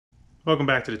Welcome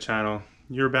back to the channel.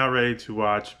 You're about ready to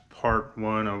watch part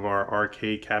one of our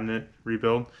arcade cabinet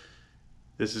rebuild.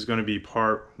 This is going to be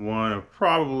part one of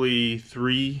probably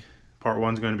three. Part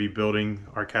one's going to be building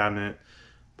our cabinet.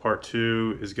 Part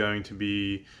two is going to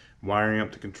be wiring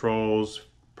up the controls,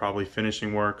 probably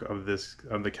finishing work of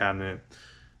the cabinet.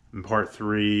 And part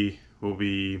three will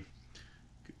be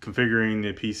configuring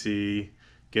the PC,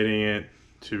 getting it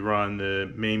to run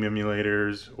the MAME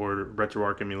emulators or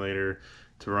RetroArch emulator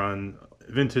to run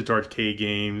vintage arcade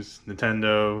games,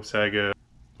 Nintendo, Sega,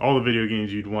 all the video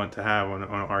games you'd want to have on an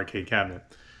arcade cabinet.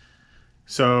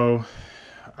 So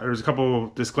there's a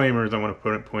couple disclaimers I want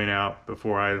to point out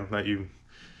before I let you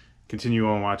continue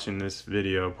on watching this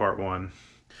video, part one.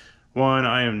 One,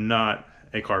 I am not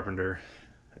a carpenter.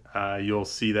 You'll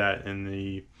see that in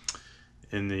the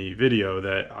video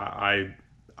that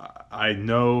I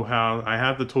know how I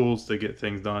have the tools to get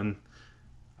things done.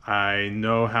 I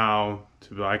know how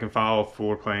to, I can follow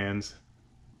floor plans,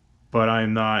 but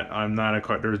I'm not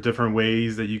a, there's different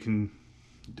ways that you can,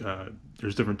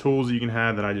 there's different tools that you can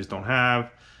have that I just don't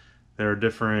have. There are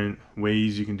different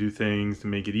ways you can do things to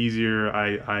make it easier.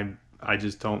 I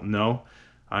just don't know.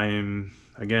 I am,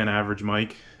 again, average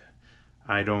Mike.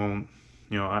 I don't,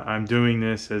 I'm doing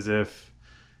this as if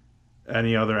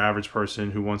any other average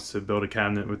person who wants to build a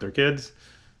cabinet with their kids.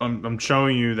 I'm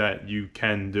showing you that you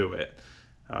can do it.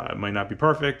 It might not be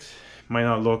perfect, might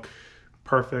not look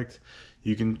perfect.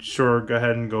 You can sure go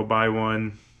ahead and go buy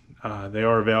one. They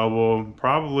are available.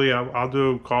 Probably I'll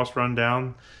do a cost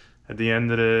rundown at the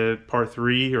end of the part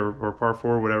three or part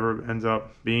four, whatever it ends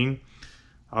up being.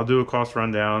 I'll do a cost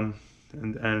rundown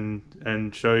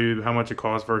and show you how much it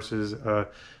costs versus a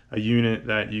unit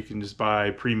that you can just buy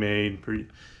pre-made,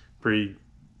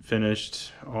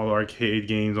 pre-finished, all the arcade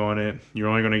games on it. You're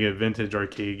only going to get vintage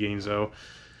arcade games though.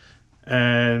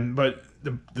 But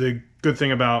the good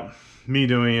thing about me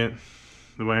doing it,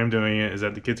 the way I'm doing it, is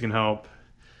that the kids can help.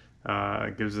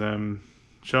 It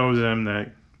shows them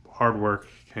that hard work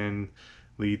can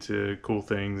lead to cool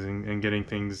things and getting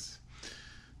things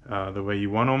the way you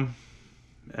want them,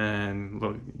 and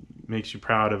look, makes you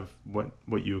proud of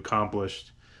what you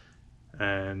accomplished,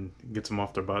 and gets them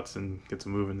off their butts and gets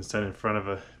them moving instead in front of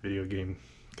a video game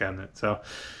cabinet. So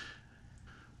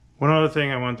one other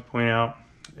thing I wanted to point out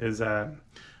is that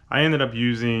I ended up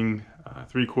using a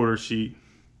 3/4 sheet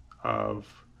of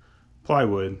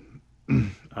plywood.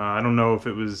 I don't know if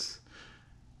it was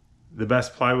the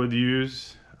best plywood to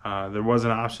use. There was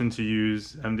an option to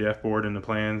use MDF board in the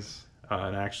plans,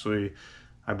 and actually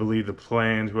I believe the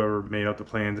plans, whoever made up the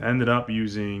plans, ended up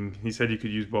using, he said you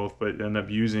could use both, but ended up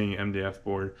using MDF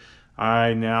board.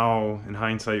 I now, in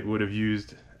hindsight, would have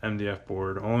used MDF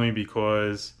board only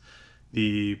because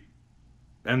the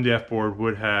MDF board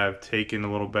would have taken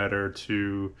a little better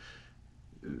to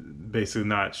basically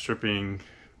not stripping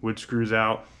wood screws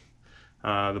out.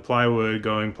 The plywood,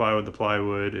 going plywood to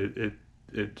plywood,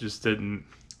 it just didn't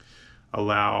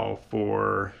allow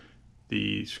for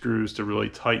the screws to really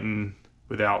tighten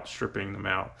without stripping them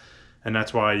out. And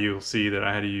that's why you'll see that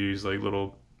I had to use like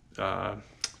little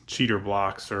cheater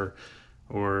blocks or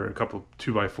a couple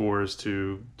 2x4s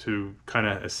to kind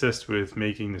of assist with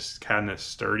making this cabinet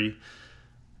sturdy.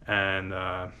 And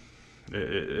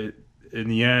in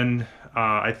the end,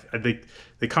 I think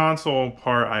the console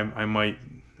part I might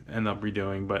end up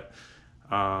redoing, but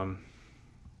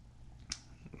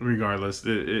regardless,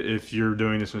 if you're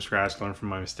doing this from scratch, learn from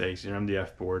my mistakes. Your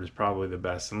MDF board is probably the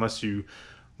best, unless you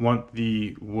want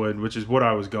the wood, which is what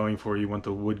I was going for. You want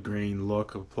the wood grain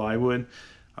look of plywood.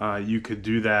 You could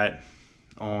do that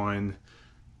on,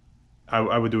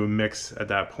 I would do a mix at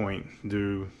that point.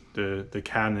 Do the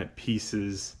cabinet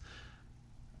pieces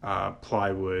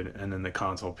plywood, and then the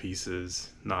console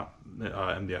pieces not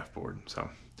MDF board. So,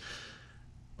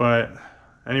 but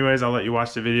anyways, I'll let you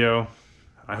watch the video.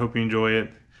 I hope you enjoy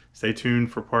it. Stay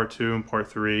tuned for part two and part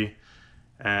three,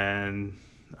 and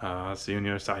I'll see you on the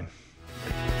other side.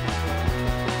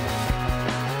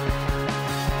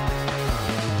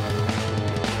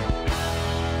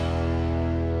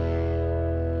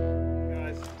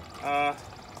 Guys,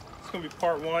 it's gonna be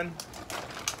part one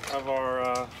of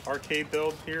our arcade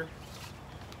build here.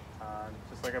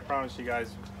 Just like I promised you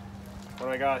guys, what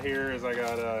I got here is I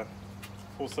got a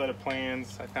full set of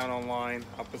plans I found online.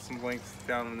 I'll put some links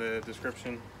down in the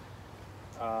description.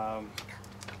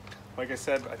 Like I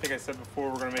said, I think I said before,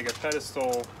 we're going to make a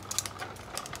pedestal.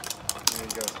 There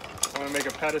you go. I'm going to make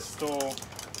a pedestal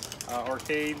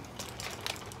arcade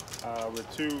with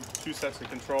two sets of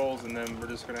controls, and then we're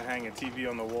just going to hang a TV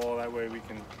on the wall. That way we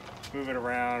can move it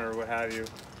around or what have you.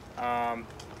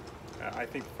 I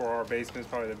think for our basement is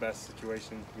probably the best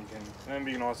situation we can. And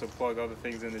we can also plug other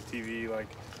things in the TV like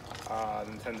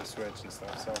Nintendo Switch and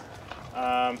stuff. So,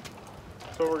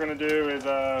 so what we're gonna do is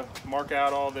mark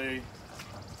out all the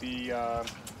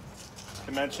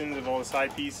dimensions of all the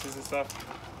side pieces and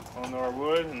stuff on our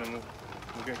wood, and then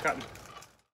we'll get cutting.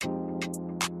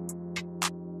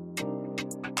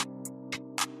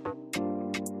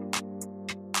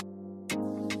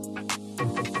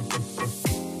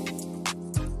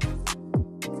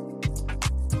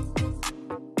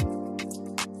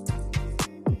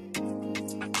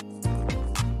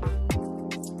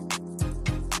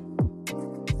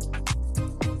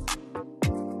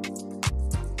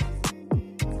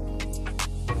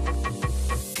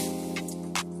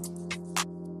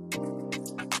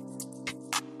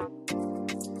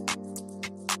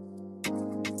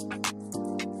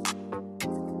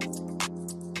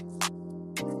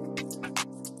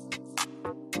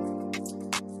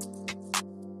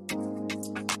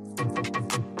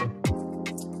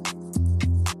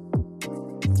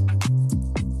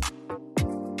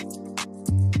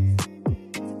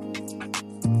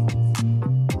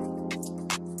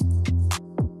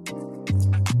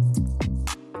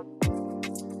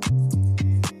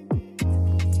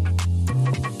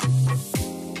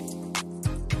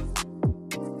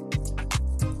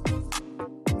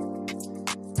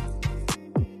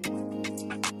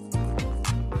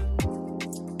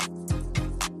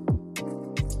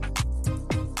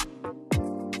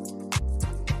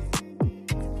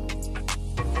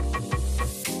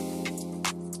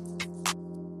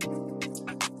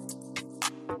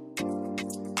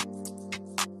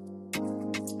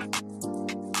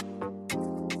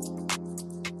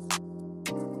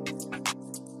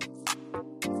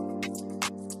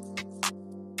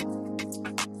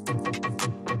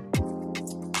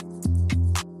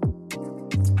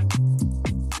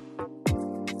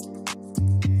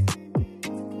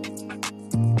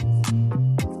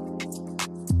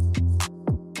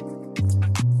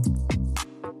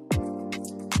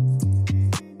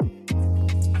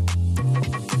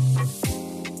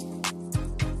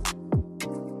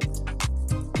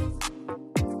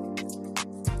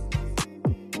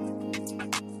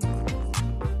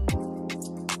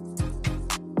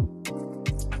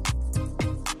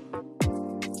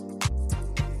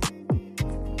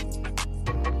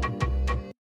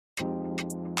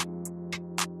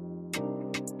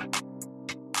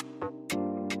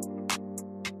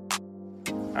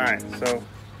 Alright, so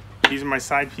these are my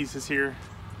side pieces here.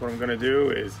 What I'm going to do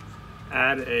is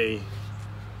add a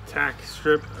tack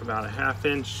strip about a 1/2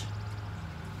 inch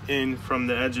in from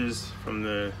the edges, from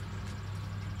the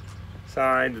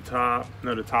side, the top.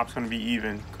 No, the top's going to be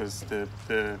even because the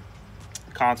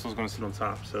console is going to sit on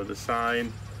top. So the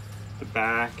side, the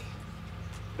back,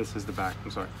 this is the back, I'm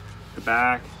sorry. The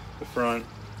back, the front,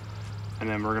 and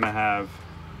then we're going to have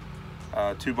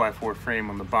a 2x4 frame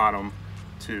on the bottom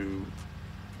to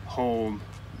hold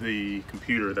the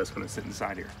computer that's going to sit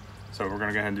inside here. So we're going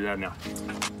to go ahead and do that now.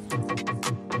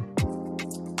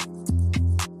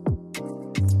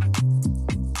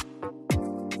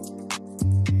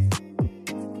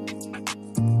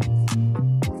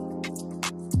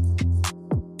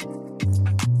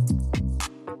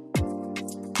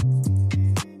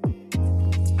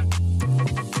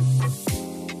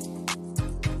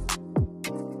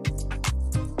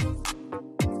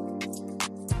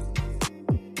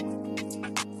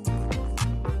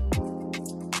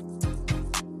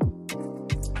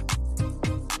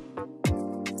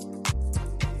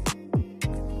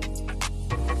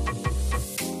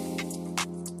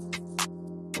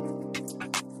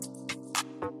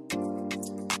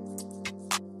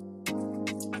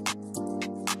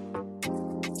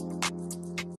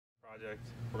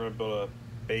 We're going to build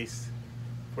a base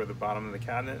for the bottom of the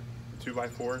cabinet,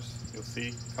 2x4s, you'll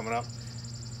see coming up.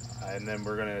 And then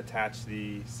we're going to attach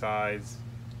the sides,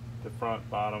 the front,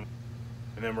 bottom,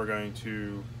 and then we're going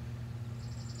to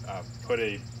put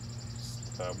a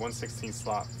 1/16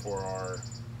 slot for our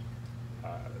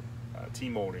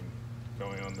T-molding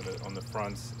going on the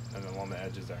fronts and along the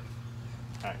edges there.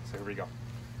 Alright, so here we go.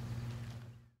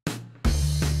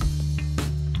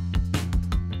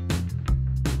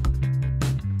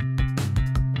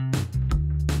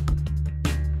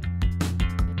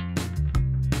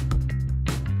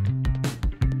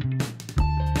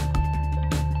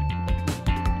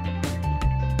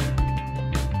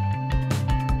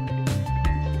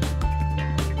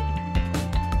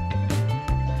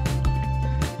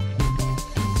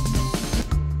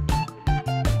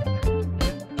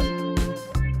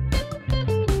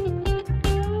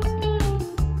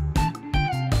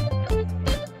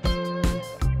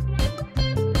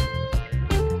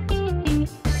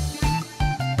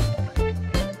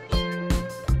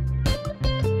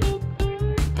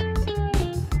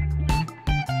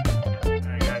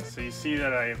 see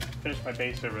that I finished my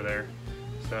base over there.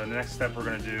 So the next step we're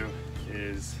going to do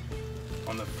is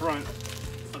on the front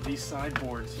of these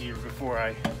sideboards here, before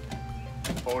I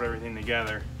bolt everything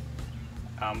together,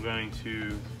 I'm going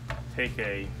to take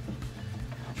a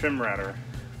trim router.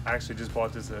 I actually just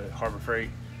bought this at Harbor Freight.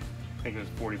 I think it was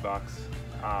 40 bucks.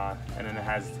 And then it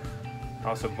has, I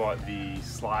also bought the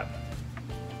slot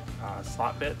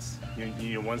bits. You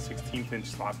need a 1/16 inch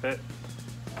slot bit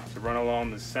to run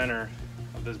along the center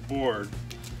of this board.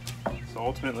 So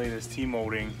ultimately this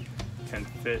T-molding can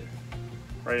fit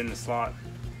right in the slot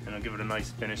and it'll give it a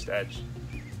nice finished edge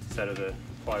instead of the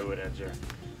plywood edge there.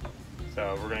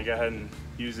 So we're gonna go ahead and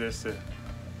use this to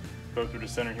go through the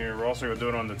center here. We're also gonna do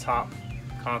it on the top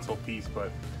console piece, but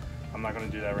I'm not gonna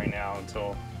do that right now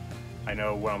until I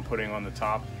know what I'm putting on the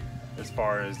top as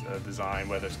far as a design,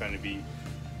 whether it's going to be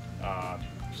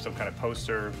some kind of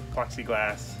poster,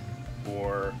 plexiglass,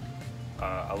 or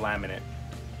a laminate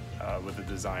with a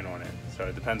design on it. So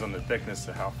it depends on the thickness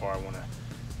of how far I want to.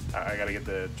 I got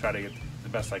to try to get the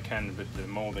best I can with the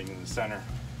molding in the center,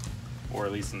 or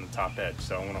at least in the top edge.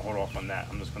 So I'm going to hold off on that.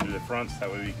 I'm just going to do the fronts.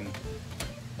 That way we can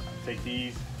take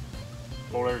these,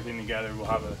 fold everything together. We'll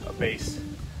have a base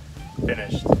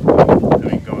finished. Then we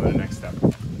can go to the next step.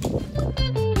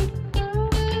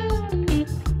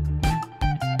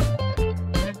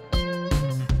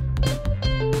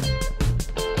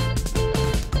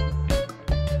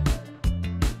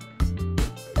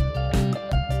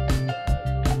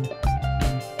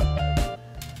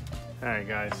 Alright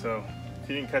guys, so if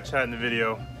you didn't catch that in the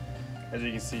video, as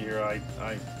you can see here, I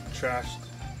trashed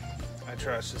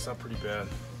this up pretty bad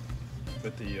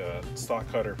with the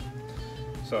stock cutter.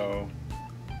 So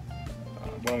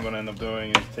what I'm going to end up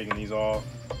doing is taking these off,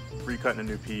 recutting a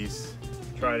new piece,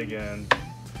 try it again,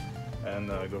 and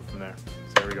go from there.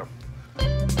 So there we go.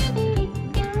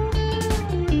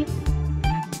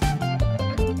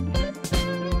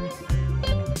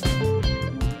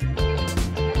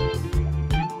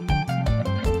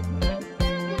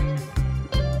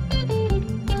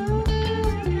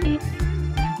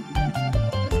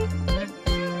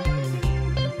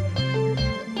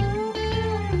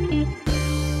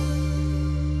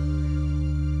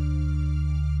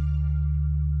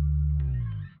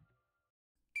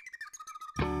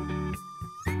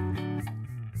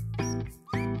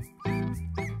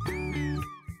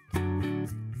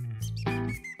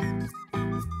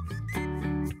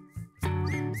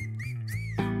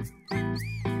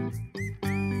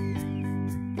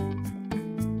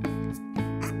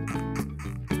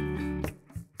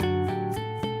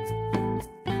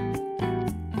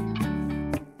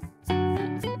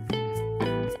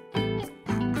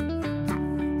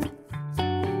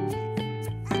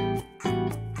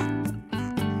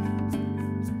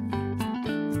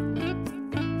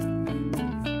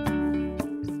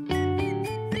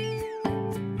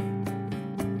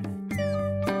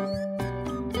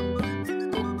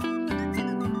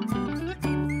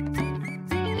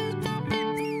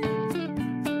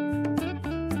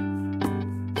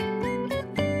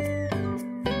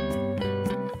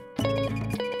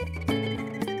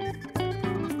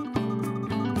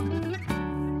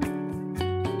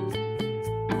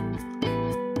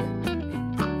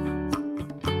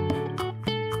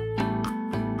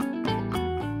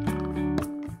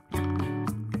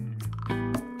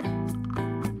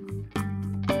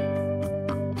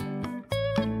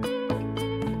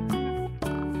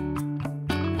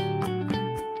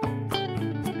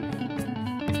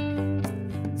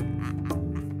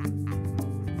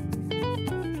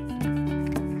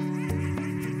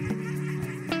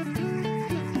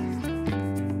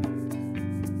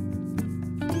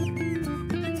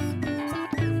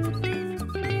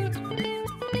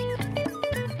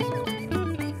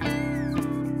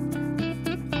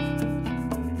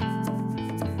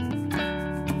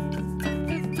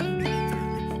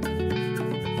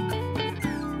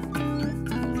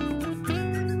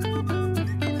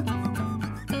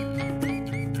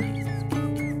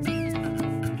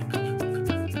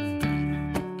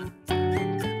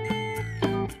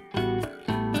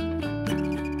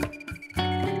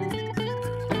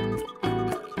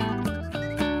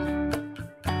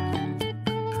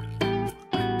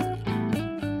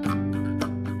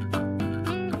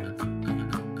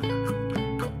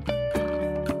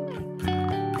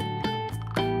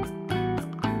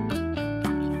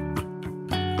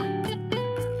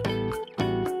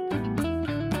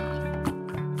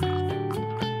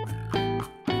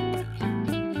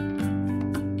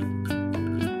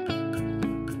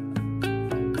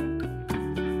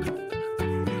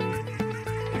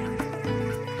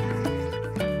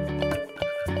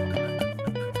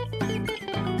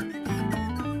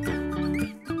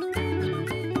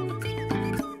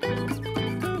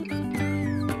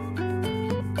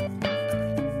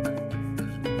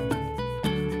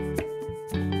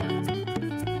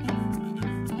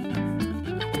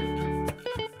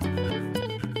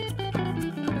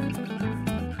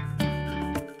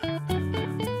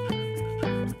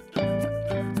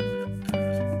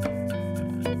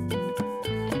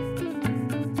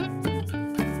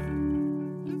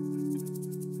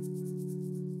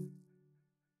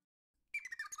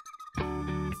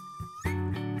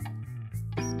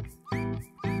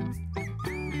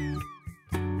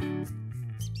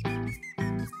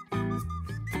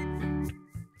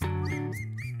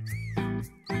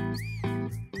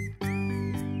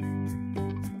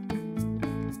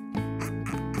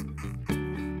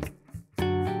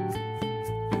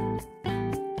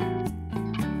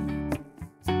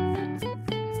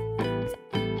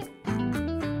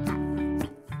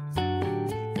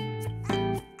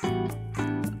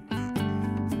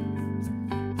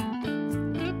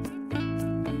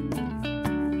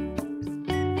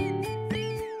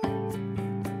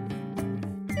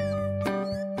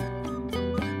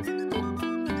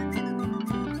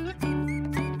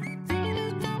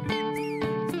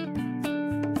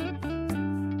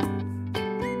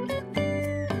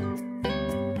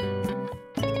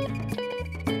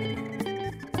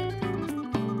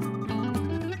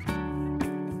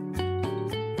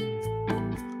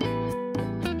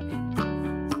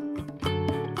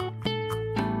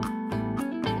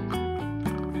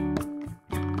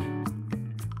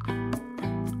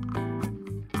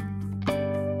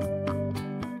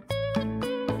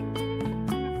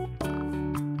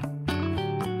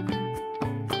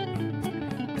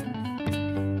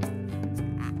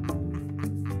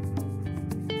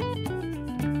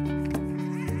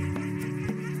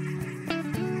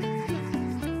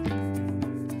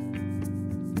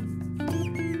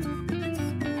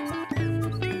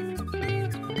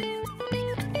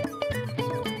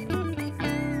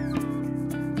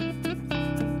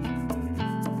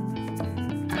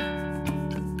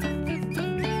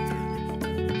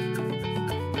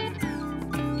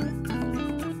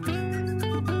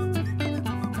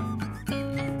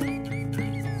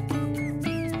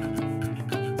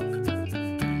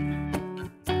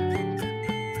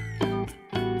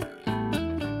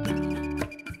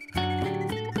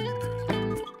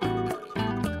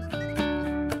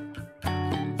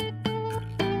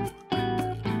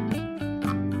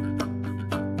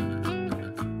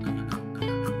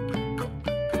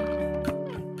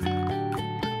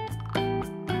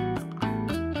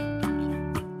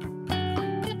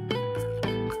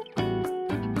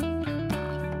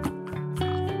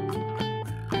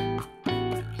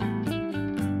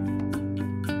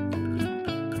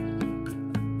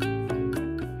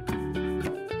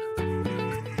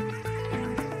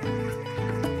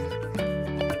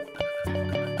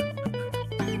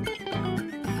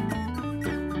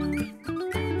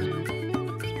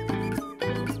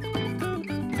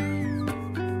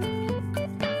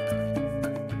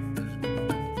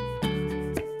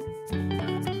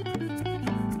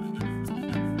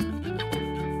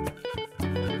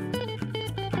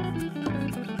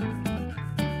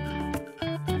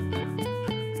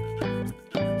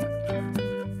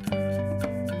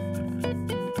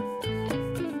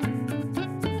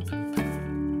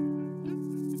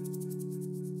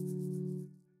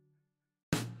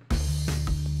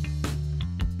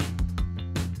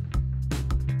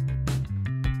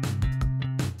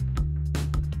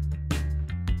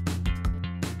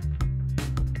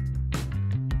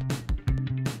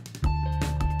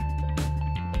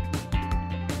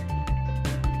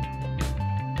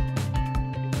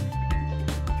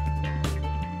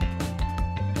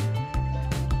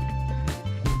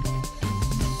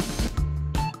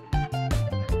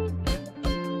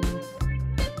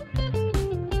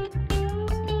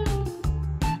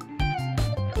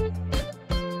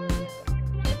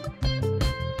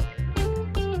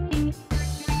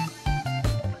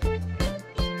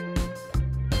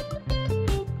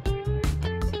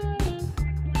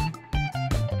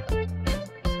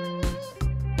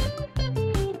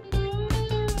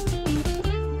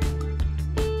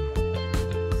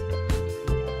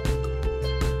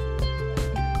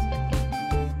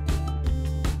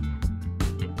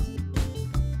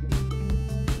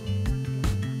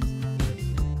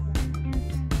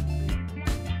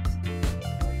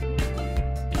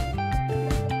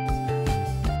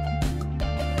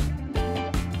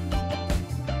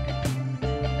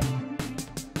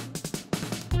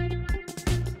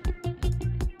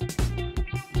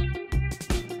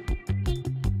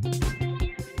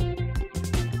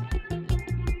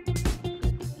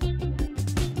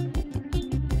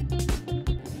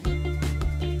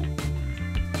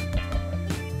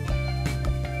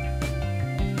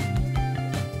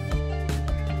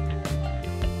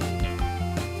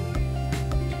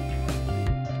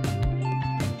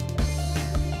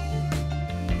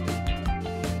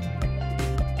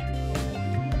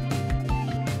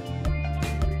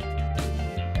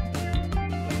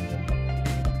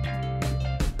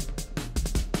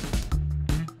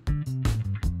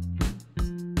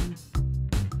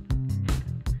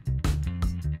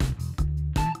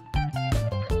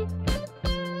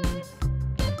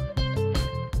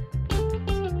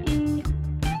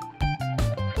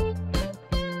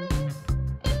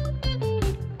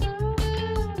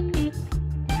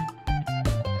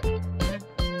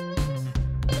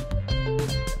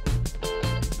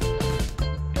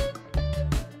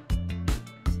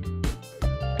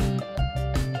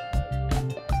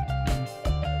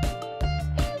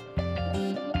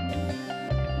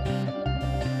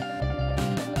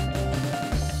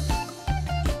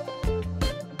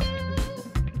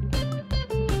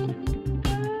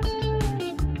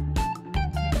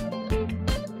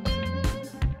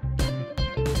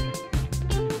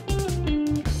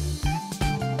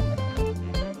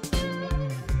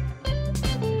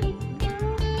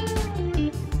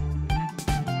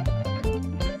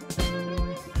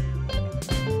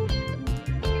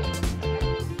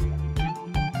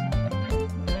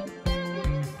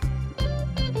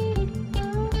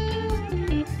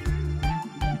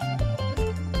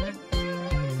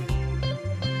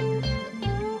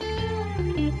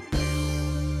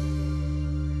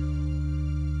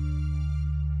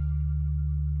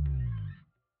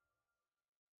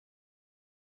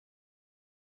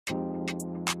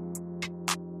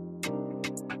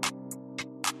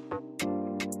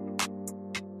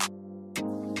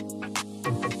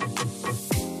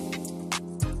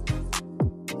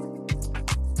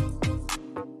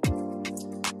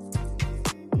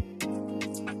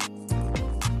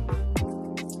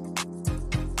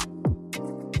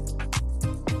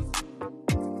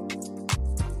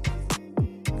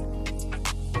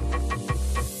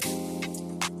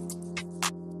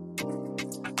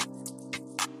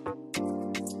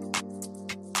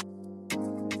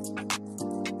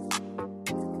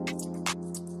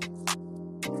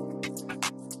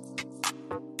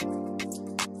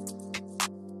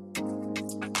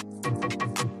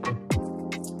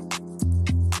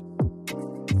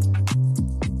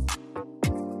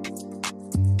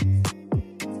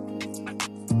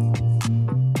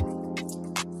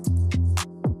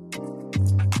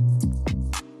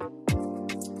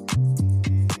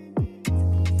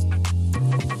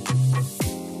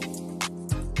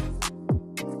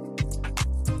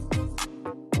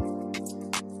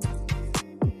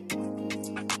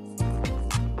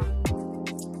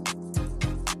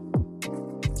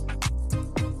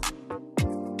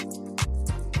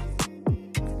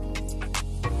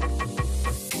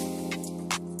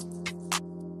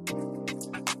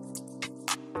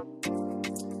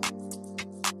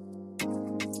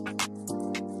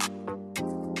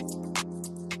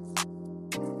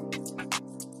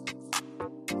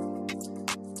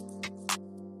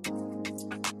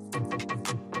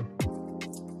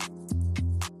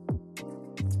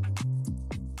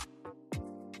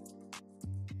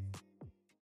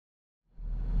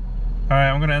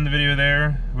 I'm gonna end the video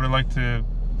there. Would have liked to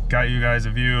got you guys a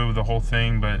view of the whole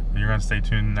thing, but you're gonna stay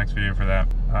tuned in the next video for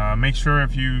that. Make sure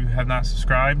if you have not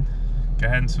subscribed, go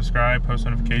ahead and subscribe, post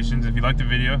notifications. If you like the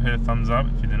video, hit a thumbs up.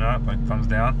 If you did not, like thumbs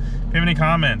down. If you have any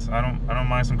comments, I don't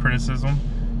mind some criticism.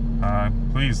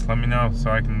 Please let me know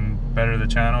so I can better the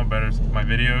channel, better my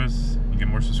videos, and get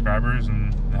more subscribers,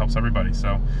 and it helps everybody.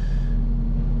 So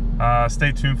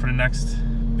stay tuned for the next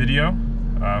video,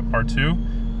 part 2.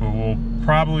 We'll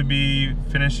probably be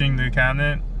finishing the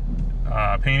cabinet,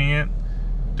 painting it,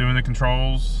 doing the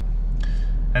controls,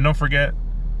 and don't forget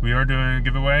we are doing a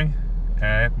giveaway.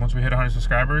 Once we hit 100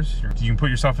 subscribers, you can put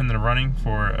yourself into the running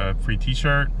for a free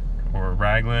t-shirt or a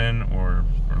raglan or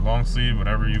long sleeve,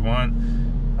 whatever you want.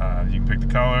 You can pick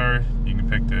the color, you can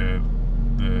pick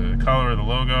the color of the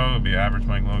logo. It'll be an Average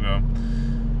Mike logo,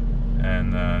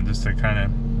 and just to kind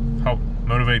of help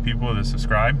motivate people to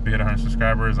subscribe. If we hit 100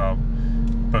 subscribers, I'll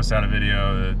post out a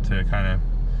video to kind of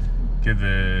give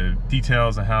the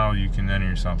details of how you can enter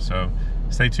yourself. So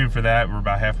stay tuned for that. We're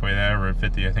about halfway there. We're at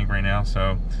 50, I think, right now.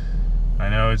 So I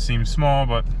know it seems small,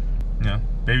 but you know,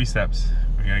 baby steps.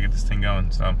 We gotta get this thing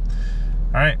going. So all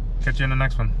right, catch you in the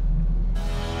next one.